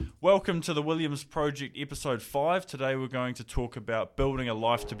Welcome to the Williams Project episode 5. Today we're going to talk about building a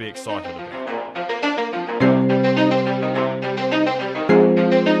life to be excited about.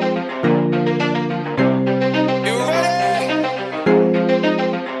 You ready?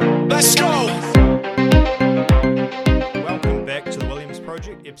 Let's go! Welcome back to the Williams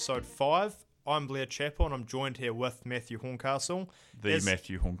Project, episode 5. I'm Blair Chappell and I'm joined here with Matthew Horncastle.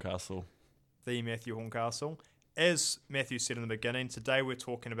 Matthew Horncastle. The Matthew Horncastle. As Matthew said in the beginning, today we're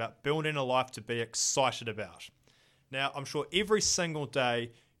talking about building a life to be excited about. Now, I'm sure every single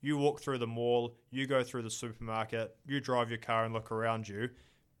day you walk through the mall, you go through the supermarket, you drive your car and look around you,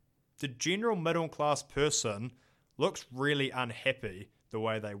 the general middle class person looks really unhappy. The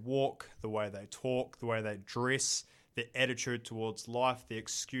way they walk, the way they talk, the way they dress, their attitude towards life, the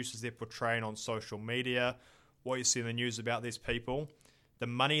excuses they're portraying on social media, what you see in the news about these people. The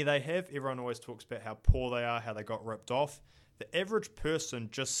money they have, everyone always talks about how poor they are, how they got ripped off. The average person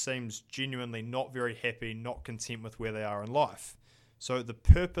just seems genuinely not very happy, not content with where they are in life. So the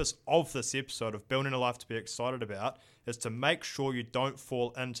purpose of this episode of building a life to be excited about is to make sure you don't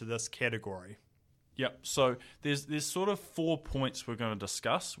fall into this category. Yep, so there's sort of 4 points we're going to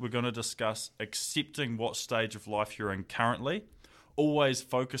discuss. We're going to discuss accepting what stage of life you're in currently, always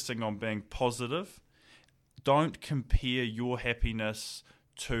focusing on being positive. Don't compare your happiness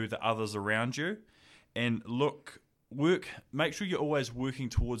to the others around you, and make sure you're always working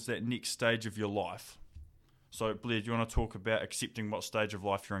towards that next stage of your life. So, Blair, do you want to talk about accepting what stage of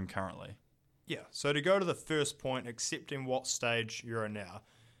life you're in currently? Yeah, so to go to the first point, accepting what stage you're in now.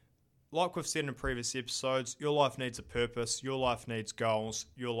 Like we've said in previous episodes, your life needs a purpose, your life needs goals,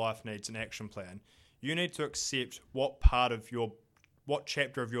 your life needs an action plan. You need to accept what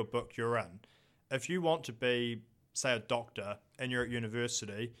chapter of your book you're in. If you want to be, say, a doctor and you're at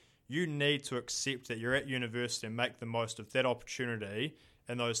university, you need to accept that you're at university and make the most of that opportunity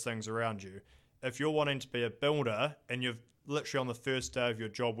and those things around you. If you're wanting to be a builder and you're literally on the first day of your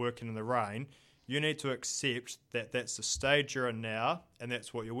job working in the rain, you need to accept that that's the stage you're in now and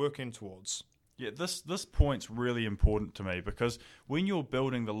that's what you're working towards. Yeah, this point's really important to me because when you're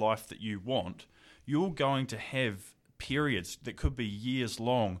building the life that you want, you're going to have periods that could be years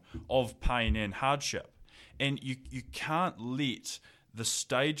long of pain and hardship, and you can't let the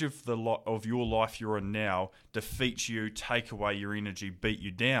stage of your life you're in now defeat you, take away your energy, beat you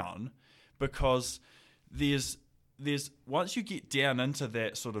down, because there's once you get down into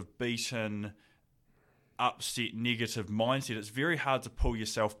that sort of beaten, upset, negative mindset, it's very hard to pull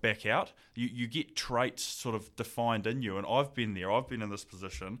yourself back out. You get traits sort of defined in you, and I've been there. I've been in this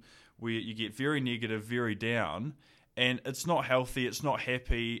position where you get very negative, very down, and it's not healthy, it's not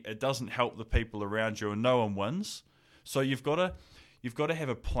happy, it doesn't help the people around you, and no one wins. So you've got to have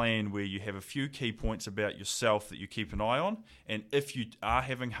a plan where you have a few key points about yourself that you keep an eye on, and if you are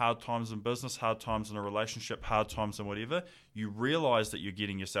having hard times in business, hard times in a relationship, hard times in whatever, you realise that you're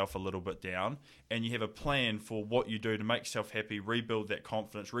getting yourself a little bit down, and you have a plan for what you do to make yourself happy, rebuild that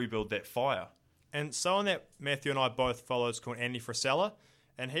confidence, rebuild that fire. And someone that Matthew and I both follow is called Andy Frisella,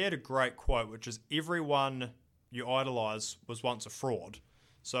 and he had a great quote, which is, everyone you idolise was once a fraud.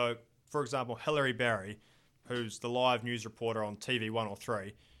 So, for example, Hilary Barry, who's the live news reporter on TV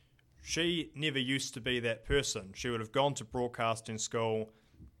 103, she never used to be that person. She would have gone to broadcasting school,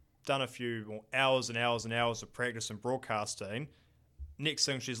 done a few hours and hours and hours of practice in broadcasting. Next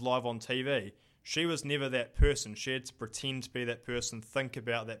thing, she's live on TV. She was never that person. She had to pretend to be that person, think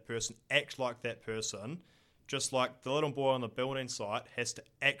about that person, act like that person, just like the little boy on the building site has to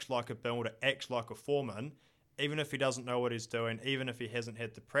act like a builder, act like a foreman, even if he doesn't know what he's doing, even if he hasn't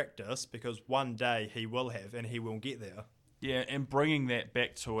had the practice, because one day he will have and he will get there. Yeah, and bringing that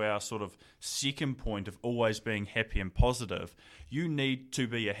back to our sort of second point of always being happy and positive, you need to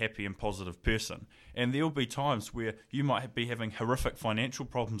be a happy and positive person. And there will be times where you might be having horrific financial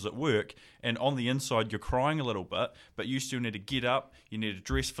problems at work, and on the inside you're crying a little bit, but you still need to get up, you need to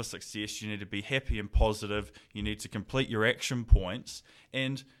dress for success, you need to be happy and positive, you need to complete your action points,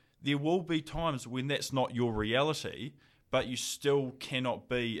 and there will be times when that's not your reality, but you still cannot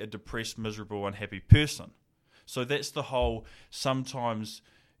be a depressed, miserable, unhappy person. So that's the whole, sometimes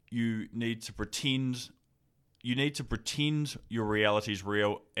you need to pretend your reality is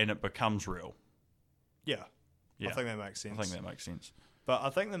real and it becomes real. Yeah. I think that makes sense. But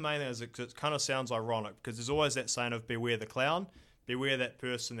I think the main thing is it kind of sounds ironic because there's always that saying of beware the clown, beware that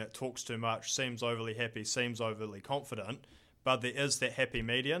person that talks too much, seems overly happy, seems overly confident, but there is that happy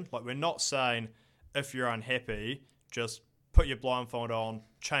median. Like, we're not saying if you're unhappy, just put your blindfold on,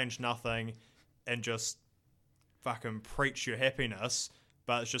 change nothing, and just fucking preach your happiness.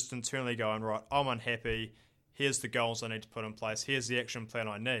 But it's just internally going, right, I'm unhappy. here's the goals I need to put in place, here's the action plan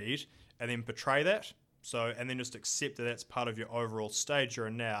I need, and then portray that. So, and then just accept that that's part of your overall stage you're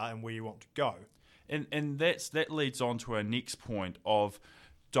in now and where you want to go. And that leads on to our next point of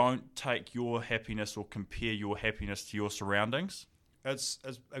don't take your happiness or compare your happiness to your surroundings. It's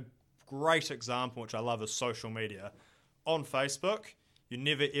a great example, which I love, is social media. On Facebook, you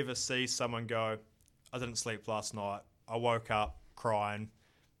never ever see someone go, I didn't sleep last night, I woke up crying,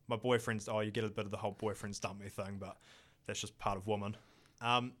 my boyfriend's, you get a bit of the whole boyfriend's dumped me thing, but that's just part of women.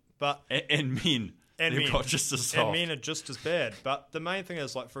 And men. And They've men. got just as soft. And men are just as bad. But the main thing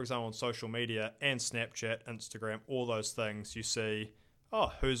is, like, for example, on social media and Snapchat, Instagram, all those things, you see,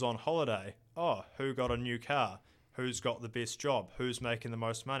 who's on holiday? Who got a new car? Who's got the best job? Who's making the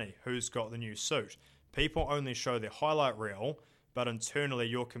most money? Who's got the new suit? People only show their highlight reel, but internally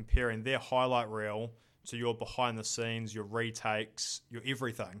you're comparing their highlight reel to your behind the scenes, your retakes, your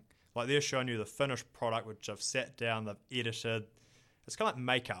everything. Like, they're showing you the finished product, which they've sat down, they've edited. It's kind of like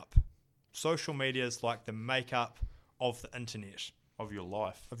makeup. Social media is like the makeup of the internet. Of your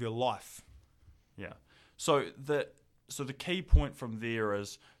life. Of your life. Yeah. So the key point from there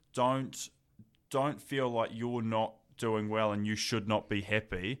is don't feel like you're not doing well and you should not be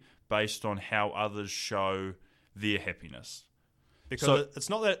happy based on how others show their happiness. Because it's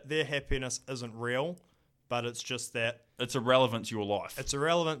not that their happiness isn't real, but it's just that it's irrelevant to your life. It's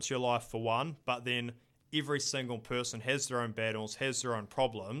irrelevant to your life for one, but then every single person has their own battles, has their own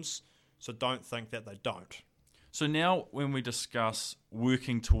problems. So don't think that they don't. So now when we discuss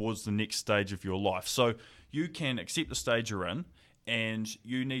working towards the next stage of your life, so you can accept the stage you're in and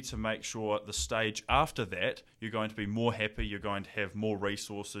you need to make sure the stage after that, you're going to be more happy, you're going to have more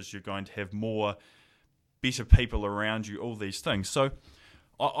resources, you're going to have more better people around you, all these things. So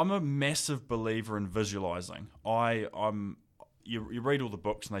I'm a massive believer in visualizing. You read all the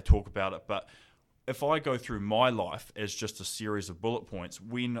books and they talk about it, but if I go through my life as just a series of bullet points,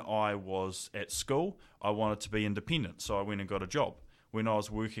 when I was at school, I wanted to be independent, so I went and got a job. When I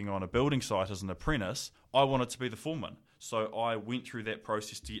was working on a building site as an apprentice, I wanted to be the foreman, so I went through that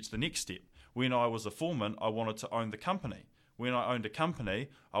process to get to the next step. When I was a foreman, I wanted to own the company. When I owned a company,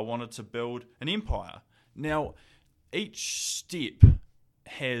 I wanted to build an empire. Now, each step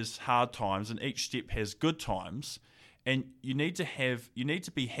has hard times and each step has good times. And you need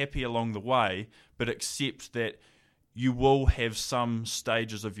to be happy along the way, but accept that you will have some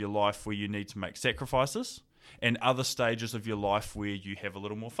stages of your life where you need to make sacrifices and other stages of your life where you have a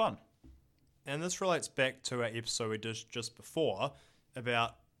little more fun. And this relates back to our episode we did just before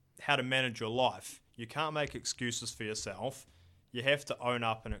about how to manage your life. You can't make excuses for yourself. You have to own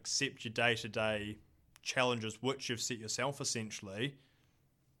up and accept your day-to-day challenges which you've set yourself essentially.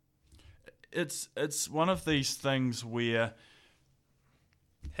 It's one of these things where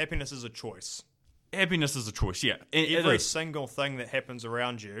happiness is a choice. Happiness is a choice, yeah. Every single thing that happens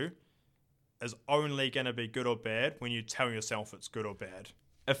around you is only going to be good or bad when you tell yourself it's good or bad.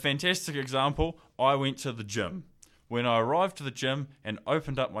 A fantastic example, I went to the gym. When I arrived to the gym and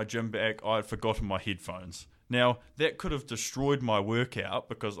opened up my gym bag, I had forgotten my headphones. Now, that could have destroyed my workout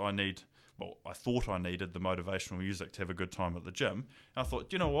because I thought I needed the motivational music to have a good time at the gym. And I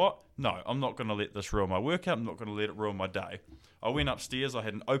thought, you know what? No, I'm not going to let this ruin my workout. I'm not going to let it ruin my day. I went upstairs. I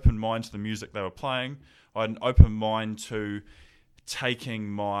had an open mind to the music they were playing. I had an open mind to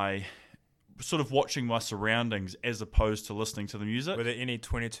watching my surroundings as opposed to listening to the music. Were there any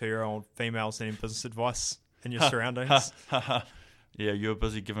 22-year-old females needing business advice in your surroundings? Yeah, you're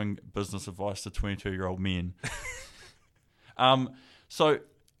busy giving business advice to 22-year-old men. So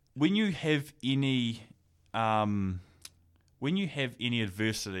when you have any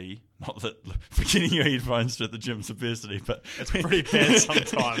adversity, not that forgetting your headphones at the gym's adversity, but it's pretty bad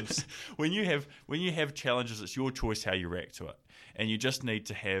sometimes. when you have challenges, it's your choice how you react to it, and you just need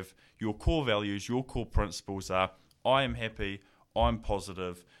to have your core values. Your core principles are: I am happy, I'm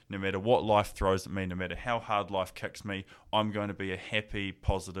positive. No matter what life throws at me, no matter how hard life kicks me, I'm going to be a happy,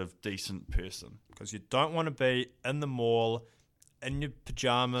 positive, decent person. Because you don't want to be in the mall in your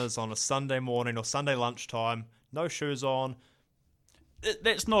pajamas on a Sunday morning or Sunday lunchtime, no shoes on.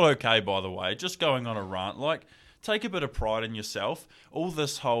 That's not okay, by the way. Just going on a rant. Like, take a bit of pride in yourself. All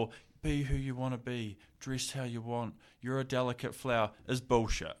this whole be who you want to be, dress how you want, you're a delicate flower is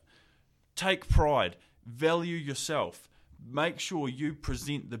bullshit. Take pride. Value yourself. Make sure you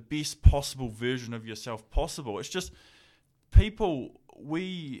present the best possible version of yourself possible. It's just, people,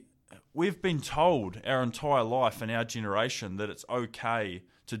 we've been told our entire life in our generation that it's okay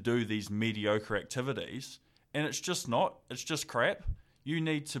to do these mediocre activities, and it's just not. It's just crap. You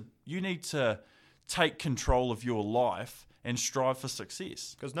need to take control of your life and strive for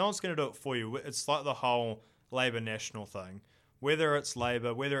success. Because no one's going to do it for you. It's like the whole Labour National thing. Whether it's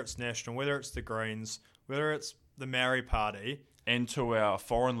Labour, whether it's National, whether it's the Greens, whether it's the Maori Party. And to our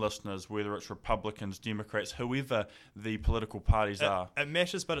foreign listeners, whether it's Republicans, Democrats, whoever the political parties are. It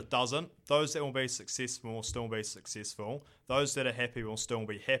matters, but it doesn't. Those that will be successful will still be successful. Those that are happy will still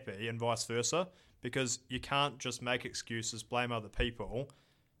be happy, and vice versa. Because you can't just make excuses, blame other people.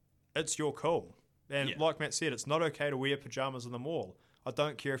 It's your call. And like Matt said, it's not okay to wear pyjamas in the mall. I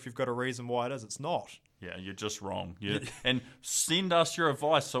don't care if you've got a reason why it is. It's not. Yeah, you're just wrong. And send us your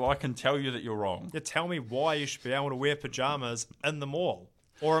advice so I can tell you that you're wrong. Yeah, tell me why you should be able to wear pyjamas in the mall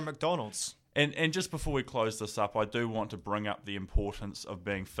or at McDonald's. And just before we close this up, I do want to bring up the importance of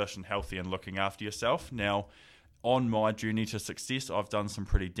being fit and healthy and looking after yourself. Now, on my journey to success, I've done some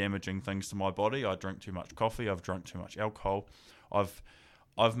pretty damaging things to my body. I drink too much coffee. I've drunk too much alcohol.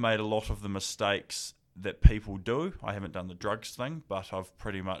 I've made a lot of the mistakes that people do. I haven't done the drugs thing, but I've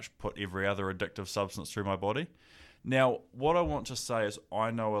pretty much put every other addictive substance through my body. Now, what I want to say is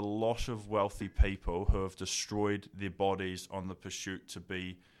I know a lot of wealthy people who have destroyed their bodies on the pursuit to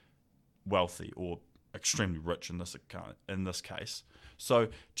be wealthy or extremely rich in this case. So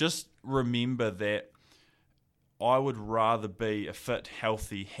just remember that I would rather be a fit,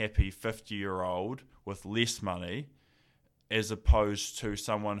 healthy, happy 50-year-old with less money as opposed to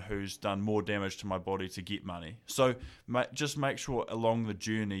someone who's done more damage to my body to get money. So just make sure along the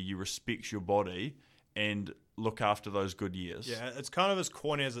journey you respect your body and look after those good years. Yeah, it's kind of as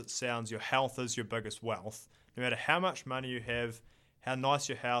corny as it sounds. Your health is your biggest wealth. No matter how much money you have, how nice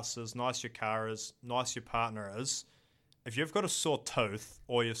your house is, nice your car is, nice your partner is, if you've got a sore tooth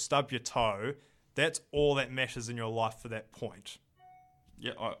or you've stubbed your toe, that's all that matters in your life for that point.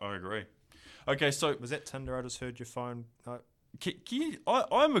 Yeah, I agree. Okay, so was that Tinder? I just heard your phone. No.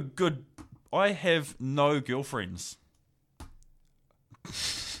 I have no girlfriends.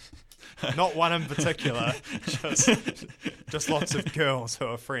 Not one in particular. just lots of girls who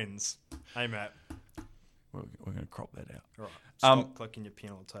are friends. Hey, Matt. We're going to crop that out. All right. Stop clicking your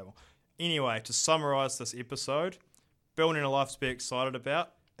pen on the table. Anyway, to summarise this episode, building a life to be excited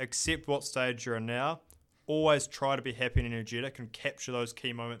about, accept what stage you're in now, always try to be happy and energetic and capture those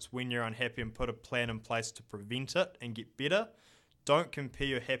key moments when you're unhappy and put a plan in place to prevent it and get better. Don't compare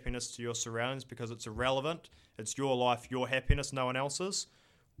your happiness to your surroundings because it's irrelevant. It's your life, your happiness, no one else's.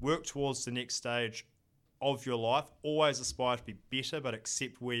 Work towards the next stage of your life. Always aspire to be better, but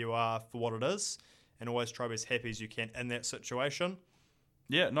accept where you are for what it is and always try to be as happy as you can in that situation.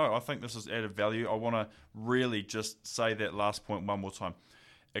 Yeah, no, I think this has added value. I want to really just say that last point one more time.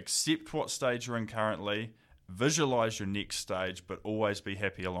 Accept what stage you're in currently, visualise your next stage, but always be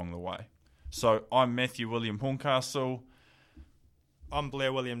happy along the way. So I'm Matthew William Horncastle. I'm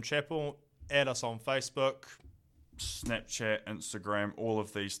Blair William Chappell. Add us on Facebook, Snapchat, Instagram, all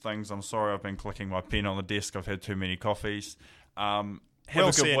of these things. I'm sorry I've been clicking my pen on the desk. I've had too many coffees. Have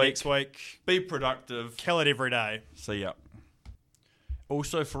a good week. Next week. Be productive. Kill it every day. See ya.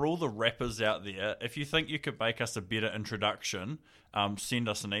 Also, for all the rappers out there, if you think you could make us a better introduction, send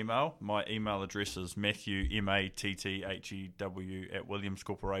us an email. My email address is Matthew, MATTHEW,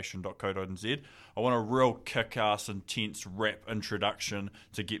 @williamscorporation.co.nz. I want a real kick-ass, intense rap introduction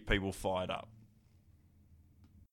to get people fired up.